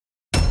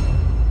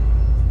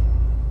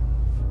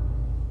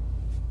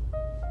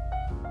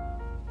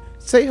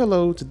Say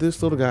hello to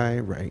this little guy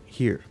right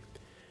here.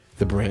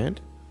 The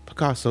brand,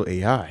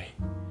 PicasouAI.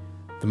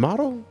 The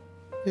model,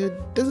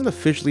 it doesn't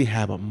officially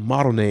have a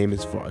model name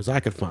as far as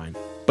I could find.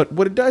 But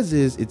what it does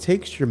is it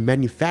takes your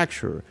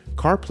manufacturer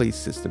CarPlay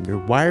system, your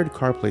wired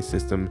CarPlay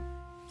system,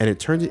 and it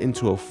turns it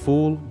into a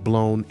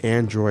full-blown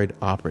Android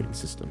operating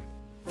system.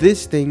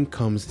 This thing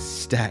comes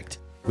stacked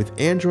with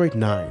Android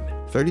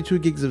 9, 32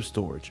 gigs of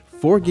storage,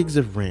 4 gigs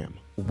of RAM,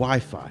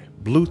 Wi-Fi,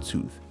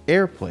 Bluetooth,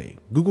 AirPlay,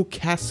 Google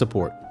Cast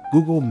support,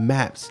 Google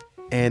Maps,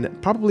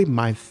 and probably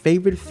my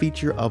favorite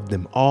feature of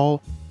them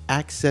all,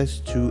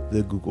 access to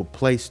the Google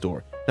Play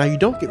Store. Now, you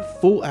don't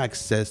get full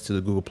access to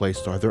the Google Play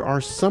Store. There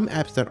are some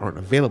apps that aren't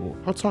available.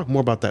 I'll talk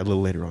more about that a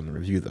little later on in the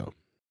review though.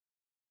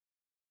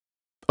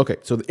 Okay,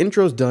 so the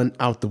intro's done,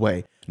 out the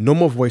way. No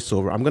more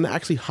voiceover. I'm gonna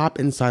actually hop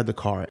inside the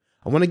car.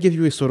 I wanna give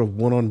you a sort of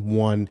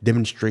one-on-one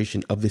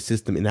demonstration of the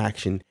system in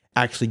action,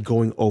 actually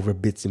going over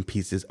bits and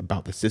pieces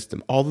about the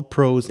system, all the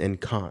pros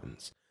and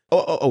cons.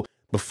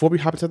 Before we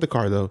hop inside the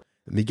car though,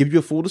 let me give you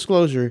a full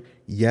disclosure.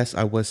 Yes,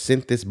 I was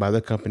sent this by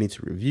the company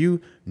to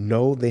review.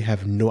 No, they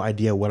have no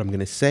idea what I'm going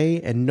to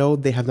say. And no,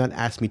 they have not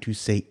asked me to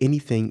say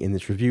anything in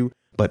this review,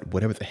 but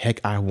whatever the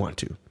heck I want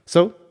to.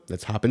 So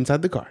let's hop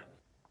inside the car.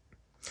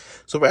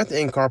 So we're at the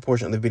in-car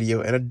portion of the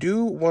video, and I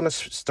do want to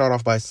start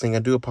off by saying I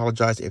do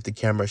apologize if the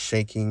camera is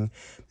shaking.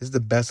 This is the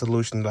best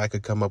solution that I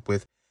could come up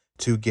with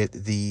to get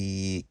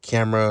the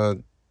camera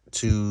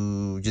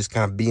to just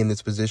kind of be in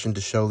this position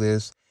to show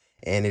this.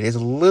 And it is a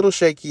little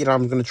shaky, and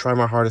I'm going to try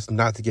my hardest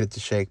not to get it to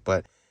shake,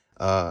 but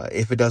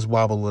if it does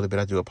wobble a little bit,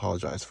 I do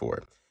apologize for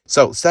it.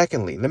 So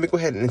secondly, let me go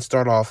ahead and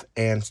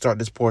start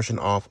this portion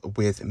off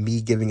with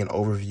me giving an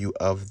overview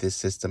of this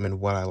system and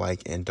what I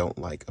like and don't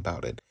like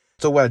about it.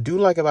 So what I do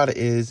like about it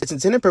is its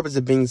intended purpose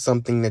of being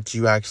something that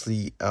you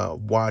actually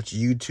watch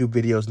YouTube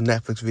videos,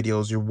 Netflix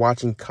videos, you're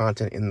watching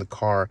content in the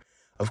car,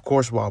 of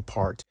course, while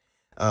parked.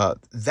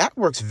 That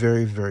works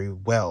very, very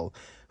well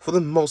for the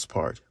most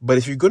part. But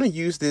if you're going to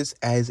use this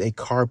as a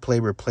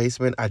CarPlay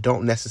replacement, I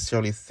don't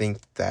necessarily think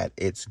that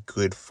it's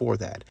good for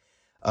that.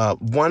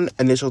 One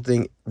initial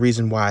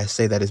reason why I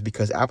say that is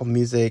because Apple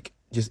Music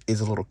just is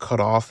a little cut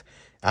off.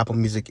 Apple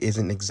Music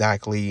isn't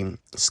exactly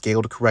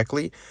scaled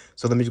correctly.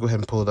 So let me just go ahead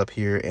and pull it up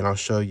here and I'll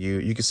show you.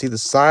 You can see the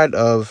side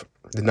of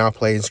the now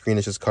playing screen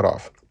is just cut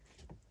off.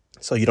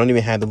 So you don't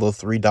even have the little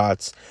 3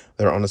 dots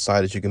that are on the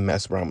side that you can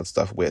mess around with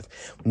stuff with.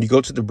 When you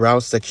go to the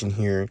browse section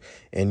here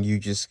and you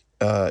just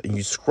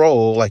you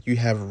scroll, like, you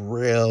have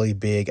really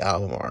big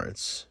album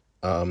arts.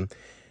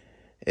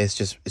 It's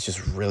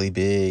just really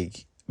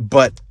big.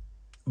 But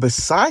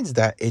besides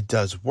that, it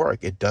does work.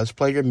 It does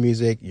play your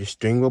music. Your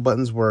steering wheel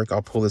buttons work.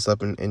 I'll pull this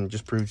up and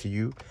just prove to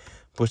you.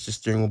 Push the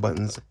steering wheel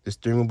buttons. The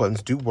steering wheel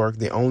buttons do work.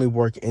 They only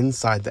work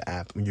inside the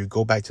app. When you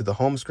go back to the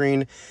home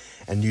screen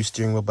and use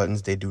steering wheel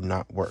buttons, they do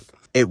not work.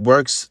 It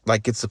works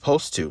like it's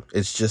supposed to.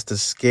 It's just the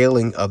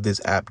scaling of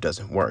this app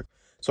doesn't work.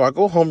 So I'll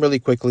go home really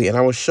quickly and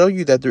I will show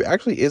you that there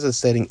actually is a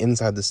setting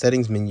inside the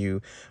settings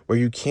menu where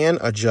you can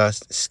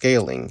adjust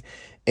scaling.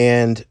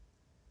 And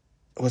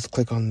let's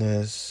click on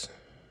this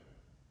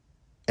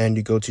and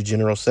you go to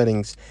general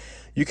settings.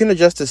 You can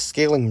adjust the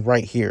scaling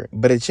right here,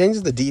 but it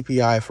changes the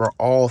DPI for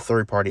all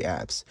third-party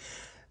apps.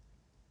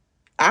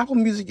 Apple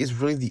Music is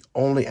really the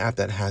only app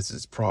that has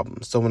this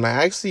problem. So when I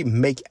actually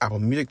make Apple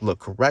Music look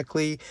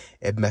correctly,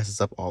 it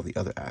messes up all the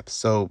other apps.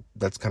 So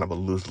that's kind of a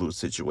lose-lose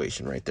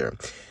situation right there.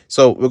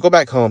 So we'll go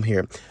back home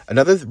here.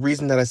 Another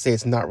reason that I say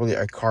it's not really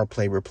a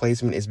CarPlay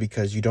replacement is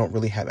because you don't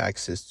really have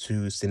access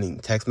to sending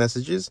text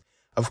messages.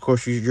 Of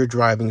course, you're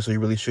driving, so you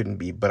really shouldn't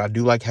be. But I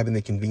do like having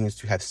the convenience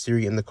to have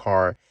Siri in the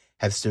car,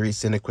 have Siri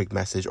send a quick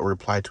message or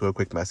reply to a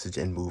quick message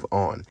and move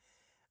on.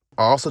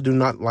 I also do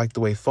not like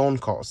the way phone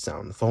calls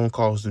sound. Phone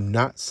calls do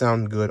not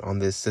sound good on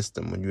this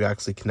system when you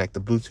actually connect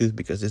the Bluetooth,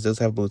 because this does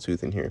have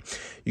Bluetooth in here.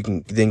 You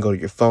can then go to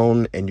your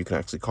phone and you can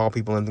actually call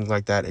people and things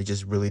like that. It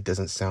just really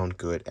doesn't sound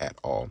good at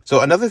all.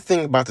 So another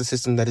thing about the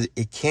system that is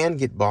it can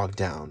get bogged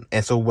down.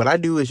 And so what I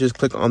do is just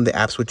click on the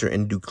app switcher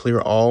and do clear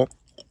all.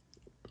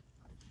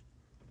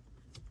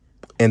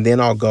 And then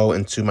I'll go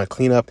into my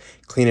clean up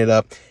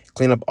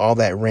all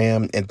that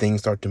RAM, and things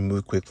start to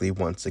move quickly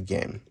once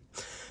again.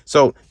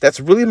 So that's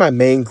really my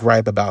main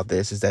gripe about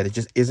this, is that it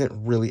just isn't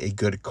really a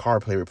good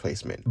CarPlay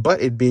replacement.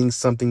 But it being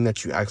something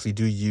that you actually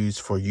do use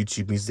for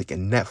YouTube Music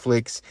and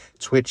Netflix,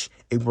 Twitch,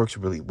 it works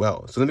really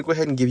well. So let me go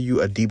ahead and give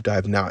you a deep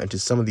dive now into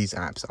some of these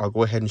apps. I'll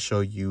go ahead and show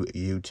you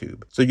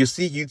YouTube. So you'll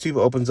see YouTube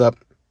opens up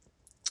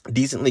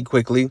decently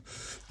quickly.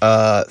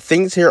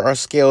 Things here are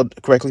scaled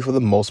correctly for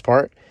the most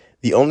part.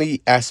 There's only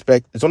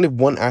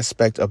one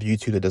aspect of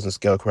YouTube that doesn't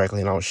scale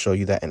correctly, and I'll show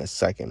you that in a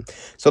second.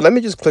 So let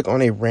me just click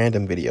on a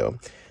random video.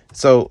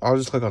 So I'll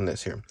just click on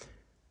this here.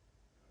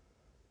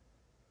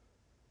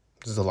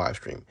 This is a live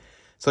stream.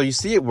 So you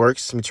see it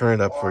works. Let me turn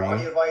it up for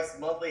you.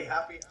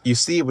 You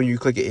see when you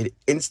click it, it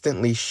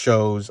instantly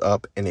shows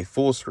up in a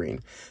full screen.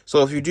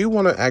 So if you do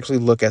want to actually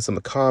look at some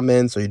of the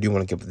comments, or you do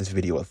want to give this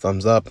video a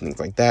thumbs up, things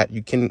like that,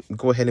 you can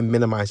go ahead and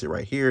minimize it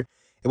right here.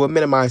 It will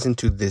minimize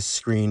into this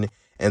screen,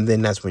 and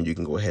then that's when you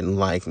can go ahead and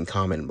like and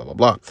comment and blah, blah,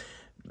 blah.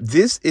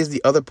 this is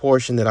the other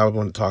portion that I would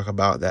want to talk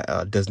about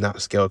that does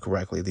not scale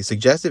correctly. The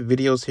suggested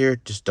videos here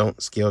just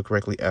don't scale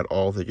correctly at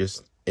all. They're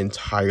just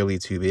entirely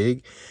too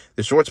big.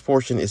 The shorts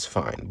portion is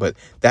fine, but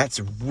that's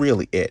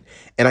really it.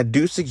 And I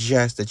do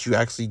suggest that you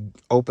actually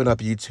open up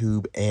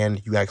YouTube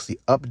and you actually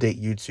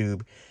update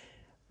YouTube,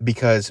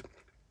 because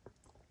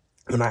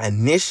when I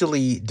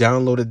initially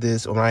downloaded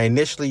this, when I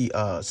initially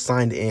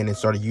signed in and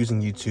started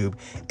using YouTube,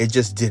 it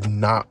just did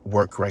not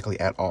work correctly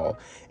at all.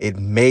 It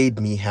made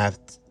me have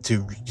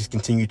to just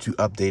continue to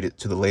update it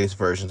to the latest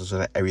versions so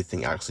that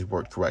everything actually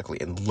worked correctly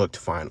and looked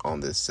fine on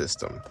this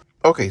system.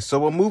 Okay, so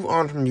we'll move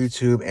on from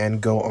YouTube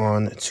and go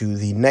on to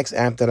the next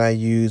app that I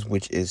use,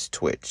 which is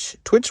Twitch.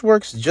 Twitch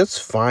works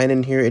just fine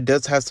in here. It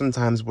does have some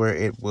times where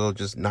it will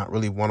just not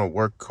really want to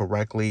work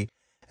correctly,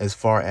 as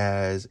far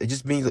as it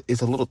just means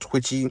it's a little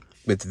twitchy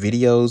with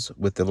videos,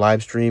 with the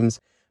live streams.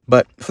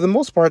 But for the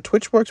most part,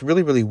 Twitch works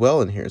really, really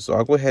well in here. So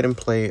I'll go ahead and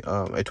play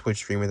a Twitch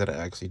streamer that I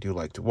actually do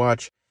like to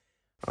watch.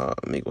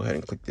 Let me go ahead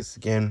and click this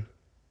again.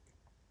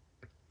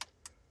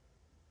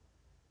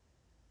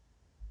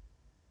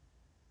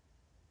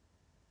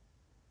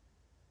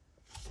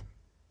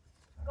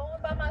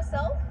 Going by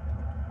myself?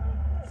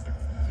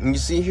 And you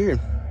see here,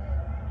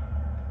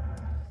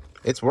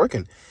 it's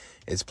working.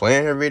 It's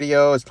playing her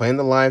video, it's playing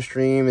the live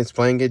stream, it's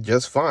playing it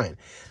just fine.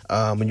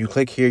 When you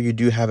click here, you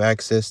do have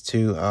access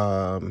to,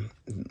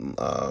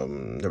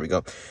 there we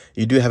go.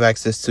 You do have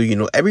access to, you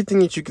know, everything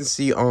that you can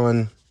see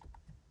on,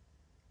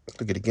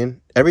 click it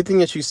again. Everything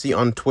that you see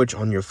on Twitch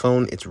on your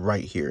phone, it's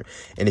right here.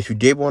 And if you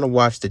did want to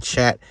watch the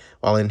chat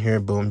while in here,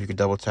 boom, you can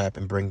double tap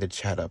and bring the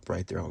chat up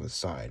right there on the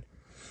side.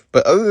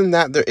 But other than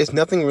that, there is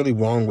nothing really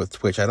wrong with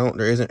Twitch. There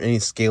isn't any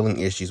scaling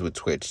issues with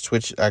Twitch.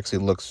 Twitch actually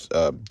looks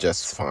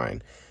just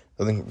fine.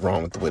 Nothing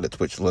wrong with the way that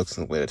Twitch looks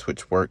and the way that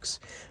Twitch works.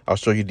 I'll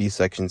show you these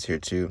sections here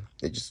too.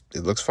 It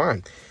looks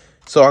fine.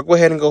 So I'll go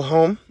ahead and go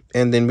home,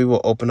 and then we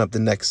will open up the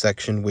next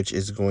section, which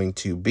is going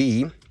to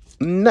be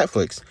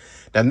Netflix.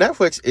 Now,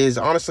 Netflix is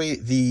honestly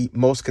the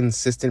most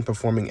consistent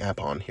performing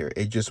app on here.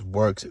 It just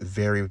works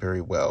very,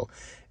 very well.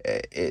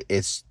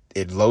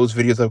 It loads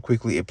videos up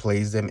quickly. It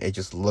plays them. It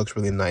just looks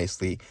really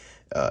nicely.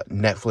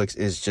 Netflix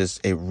is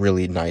just a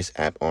really nice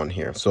app on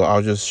here. So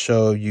I'll just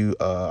show you.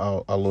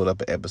 I'll load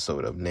up an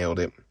episode of Nailed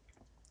It,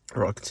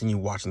 or I'll continue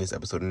watching this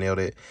episode of Nailed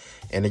It,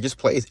 and it just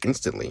plays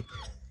instantly.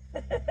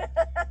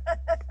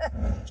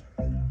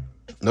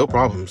 No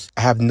problems.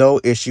 I have no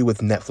issue with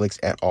Netflix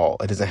at all.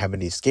 It doesn't have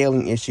any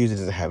scaling issues. It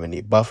doesn't have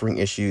any buffering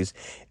issues.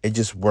 It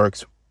just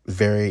works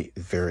very,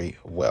 very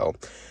well.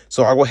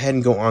 So I'll go ahead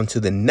and go on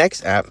to the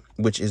next app,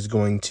 which is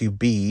going to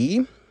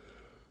be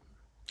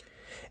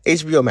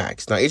HBO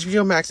Max. Now,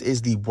 HBO Max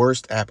is the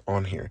worst app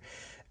on here,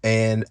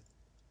 and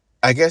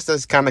I guess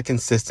that's kind of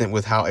consistent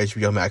with how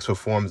HBO Max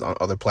performs on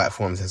other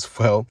platforms as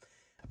well.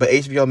 But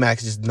HBO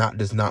Max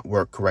does not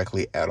work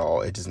correctly at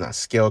all. It does not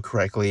scale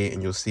correctly,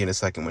 and you'll see in a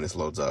second when this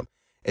loads up.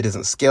 It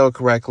doesn't scale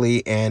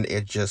correctly, and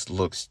it just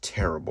looks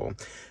terrible.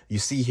 You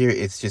see here,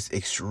 it's just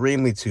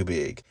extremely too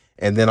big.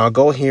 And then I'll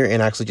go here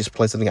and actually just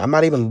play something. I'm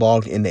not even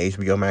logged into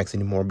HBO Max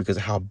anymore because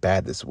of how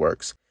bad this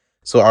works.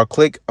 So I'll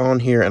click on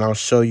here and I'll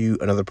show you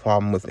another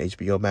problem with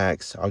HBO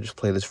Max. I'll just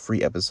play this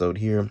free episode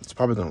here. It's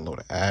probably going to load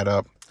an ad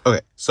up.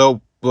 Okay, so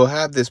we'll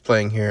have this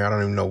playing here. I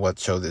don't even know what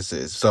show this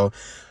is. So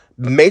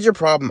the major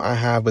problem I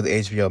have with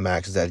HBO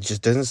Max is that it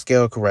just doesn't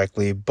scale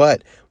correctly.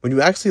 But when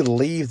you actually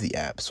leave the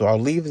app, so I'll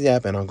leave the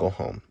app and I'll go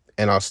home.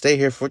 And I'll stay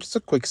here for just a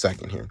quick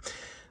second here.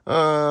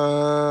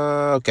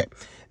 Okay.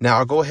 Now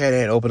I'll go ahead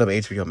and open up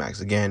HBO Max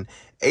again.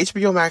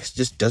 HBO Max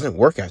just doesn't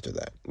work after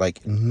that.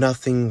 Like,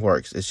 nothing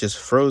works. It's just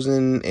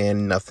frozen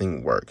and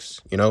nothing works.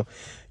 You know,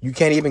 you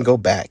can't even go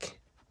back.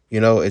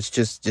 You know, it's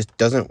just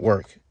doesn't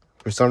work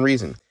for some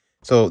reason.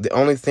 So the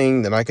only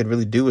thing that I could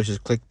really do is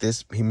just click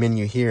this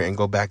menu here and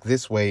go back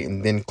this way,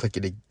 and then click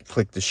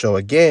the show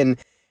again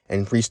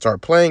and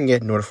restart playing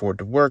it in order for it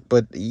to work.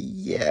 But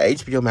yeah,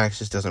 HBO Max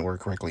just doesn't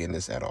work correctly in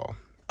this at all.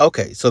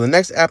 Okay, so the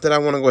next app that I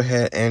want to go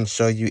ahead and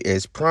show you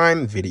is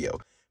Prime Video.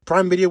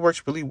 Prime Video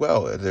works really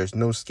well. There's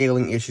no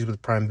scaling issues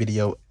with Prime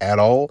Video at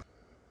all.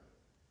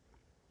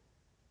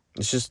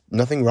 It's just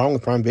nothing wrong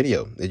with Prime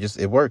Video.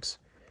 It works.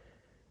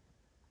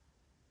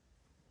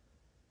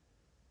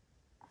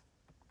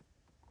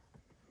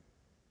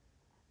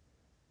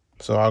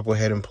 So I'll go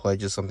ahead and play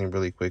just something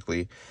really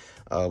quickly.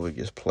 We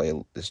just play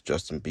this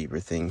Justin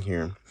Bieber thing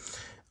here.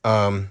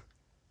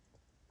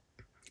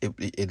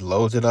 It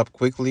loads it up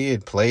quickly.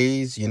 It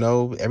plays, you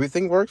know,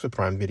 everything works with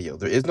Prime Video.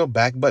 There is no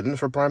back button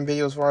for Prime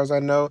Video as far as I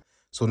know.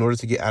 So in order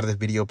to get out of the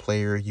video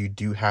player, you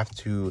do have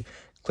to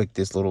click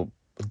this little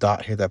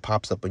dot here that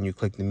pops up when you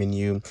click the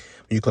menu. When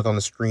you click on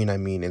the screen, I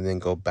mean, and then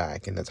go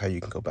back. And that's how you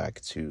can go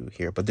back to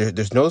here. But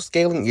there's no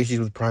scaling issues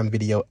with Prime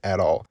Video at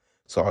all.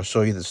 So I'll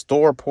show you the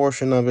store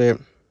portion of it.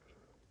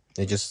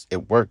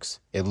 It works.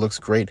 It looks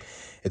great.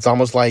 It's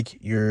almost like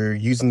you're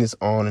using this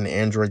on an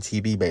Android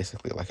TV,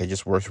 basically. Like, it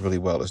just works really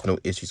well. There's no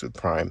issues with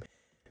Prime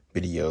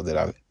Video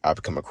that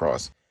I've come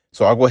across.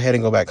 So I'll go ahead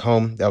and go back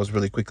home. That was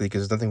really quickly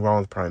because there's nothing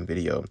wrong with Prime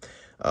Video.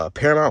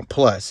 Paramount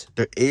Plus.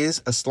 There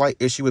is a slight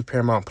issue with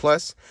Paramount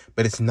Plus,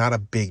 but it's not a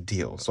big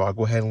deal. So I'll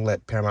go ahead and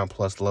let Paramount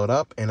Plus load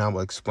up, and I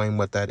will explain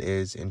what that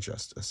is in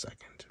just a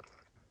second.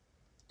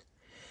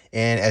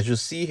 And as you'll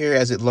see here,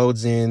 as it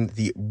loads in,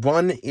 the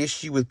one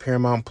issue with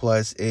Paramount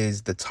Plus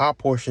is the top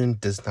portion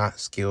does not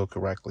scale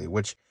correctly,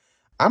 which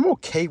I'm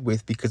okay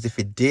with, because if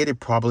it did, it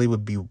probably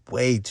would be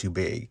way too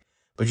big.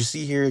 But you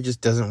see here, it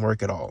just doesn't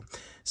work at all.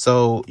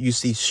 So you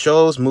see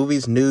shows,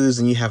 movies, news,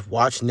 and you have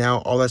watch now,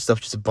 all that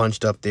stuff just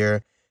bunched up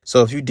there.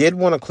 So if you did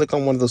want to click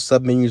on one of those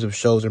submenus of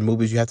shows or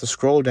movies, you have to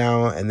scroll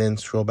down and then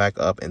scroll back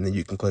up, and then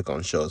you can click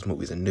on shows,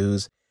 movies, and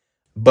news.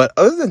 But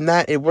other than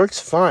that, it works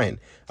fine.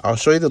 I'll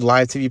show you the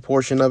live TV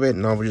portion of it,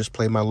 and I'll just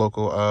play my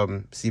local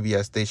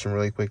CBS station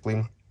really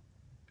quickly.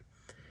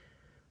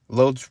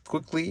 Loads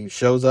quickly,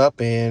 shows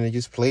up, and it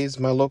just plays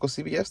my local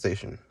CBS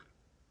station.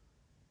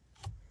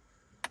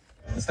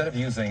 Instead of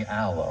using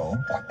aloe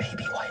or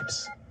baby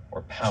wipes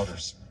or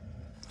powders.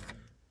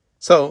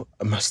 So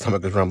my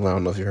stomach is rumbling. I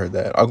don't know if you heard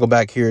that. I'll go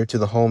back here to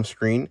the home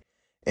screen,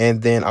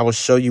 and then I will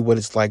show you what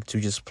it's like to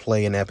just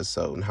play an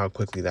episode and how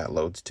quickly that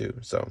loads too.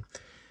 So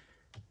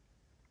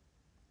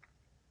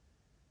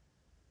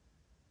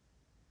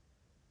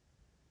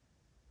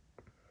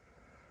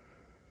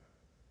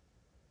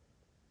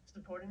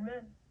supporting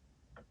men.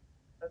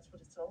 That's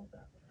what it's all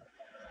about.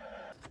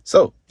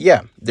 So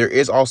yeah, there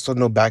is also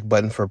no back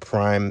button for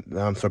Prime,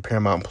 for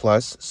Paramount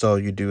Plus. So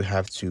you do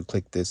have to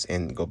click this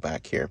and go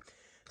back here.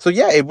 So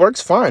yeah, it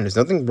works fine. There's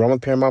nothing wrong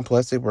with Paramount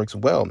Plus. It works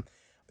well.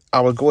 I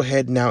will go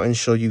ahead now and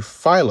show you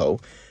Philo.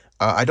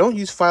 I don't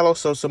use Philo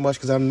so much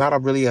because I'm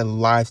not really a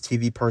live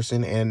TV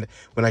person. And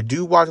when I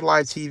do watch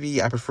live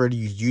TV, I prefer to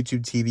use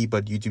YouTube TV.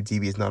 But YouTube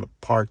TV is not a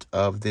part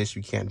of this.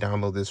 You can't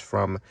download this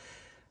from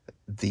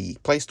the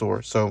Play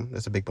Store. So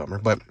that's a big bummer.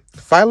 But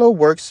Philo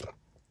works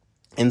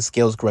and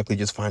scales correctly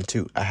just fine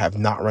too. I have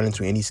not run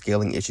into any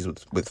scaling issues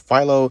with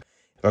Philo.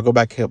 If I go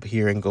back up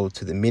here and go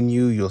to the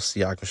menu, you'll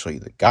see I can show you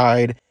the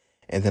guide,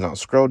 and then I'll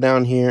scroll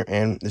down here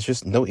and there's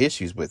just no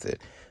issues with it.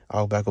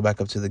 I'll go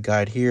back up to the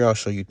guide here. I'll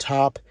show you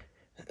top.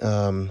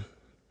 Yeah,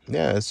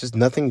 it's just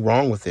nothing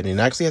wrong with it. And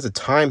it actually has a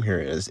time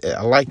here.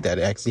 I like that.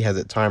 It actually has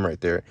a time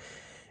right there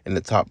in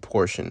the top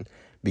portion,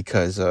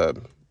 because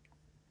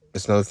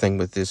it's another thing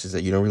with this is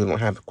that you really don't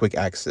have quick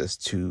access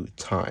to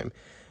time.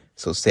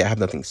 So say I have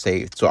nothing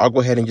saved. So I'll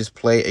go ahead and just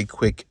play a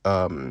quick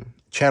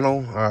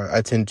channel.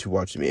 I tend to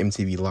watch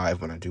MTV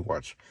Live when I do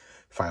watch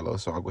Philo.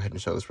 So I'll go ahead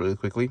and show this really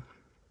quickly.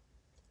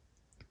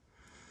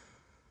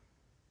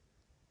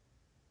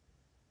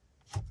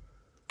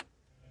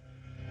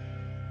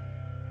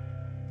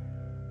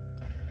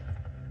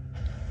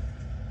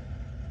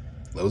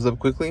 Loads up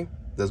quickly.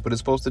 Does what it's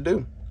supposed to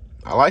do.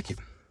 I like it.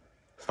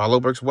 Philo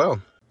works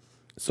well.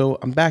 So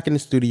I'm back in the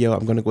studio.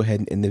 I'm going to go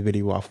ahead and end the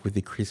video off with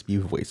the crispy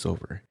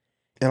voiceover.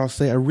 And I'll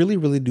say I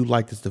really do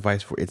like this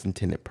device for its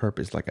intended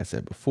purpose, like I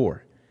said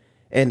before.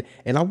 And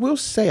I will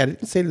say, I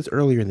didn't say this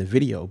earlier in the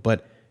video,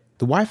 but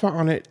the Wi-Fi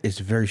on it is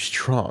very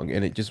strong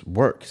and it just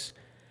works.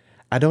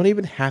 I don't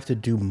even have to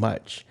do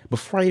much.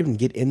 Before I even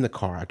get in the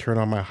car, I turn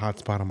on my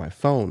hotspot on my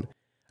phone.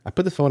 I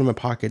put the phone in my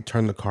pocket,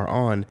 turn the car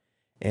on,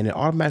 and it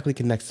automatically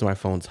connects to my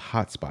phone's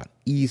hotspot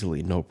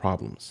easily, no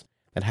problems.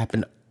 That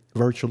happened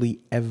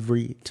virtually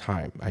every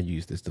time I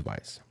use this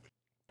device.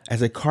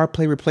 As a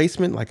CarPlay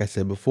replacement, like I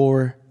said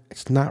before,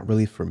 it's not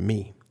really for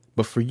me,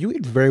 but for you,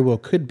 it very well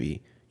could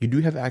be. You do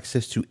have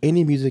access to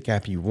any music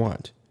app you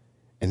want,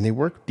 and they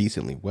work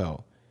decently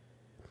well.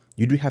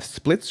 You do have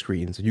split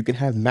screens, so you can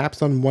have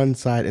maps on one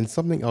side and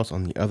something else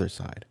on the other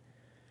side.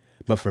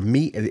 But for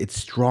me, its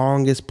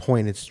strongest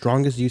point, its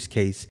strongest use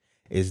case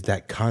is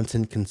that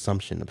content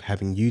consumption of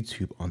having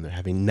YouTube on there,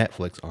 having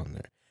Netflix on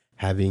there,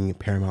 having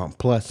Paramount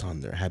Plus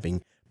on there,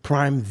 having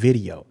Prime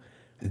Video.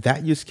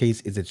 That use case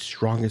is its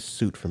strongest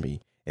suit for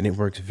me, and it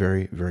works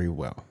very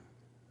well.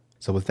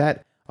 So with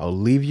that, I'll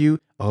leave you.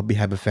 I hope you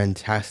have a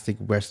fantastic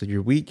rest of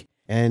your week.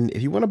 And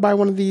if you want to buy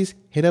one of these,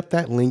 hit up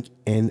that link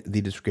in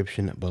the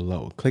description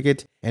below. Click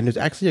it, and there's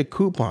actually a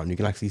coupon. You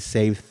can actually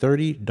save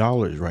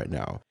 $30 right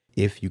now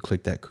if you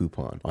click that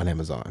coupon on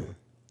Amazon.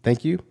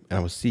 Thank you, and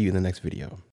I will see you in the next video.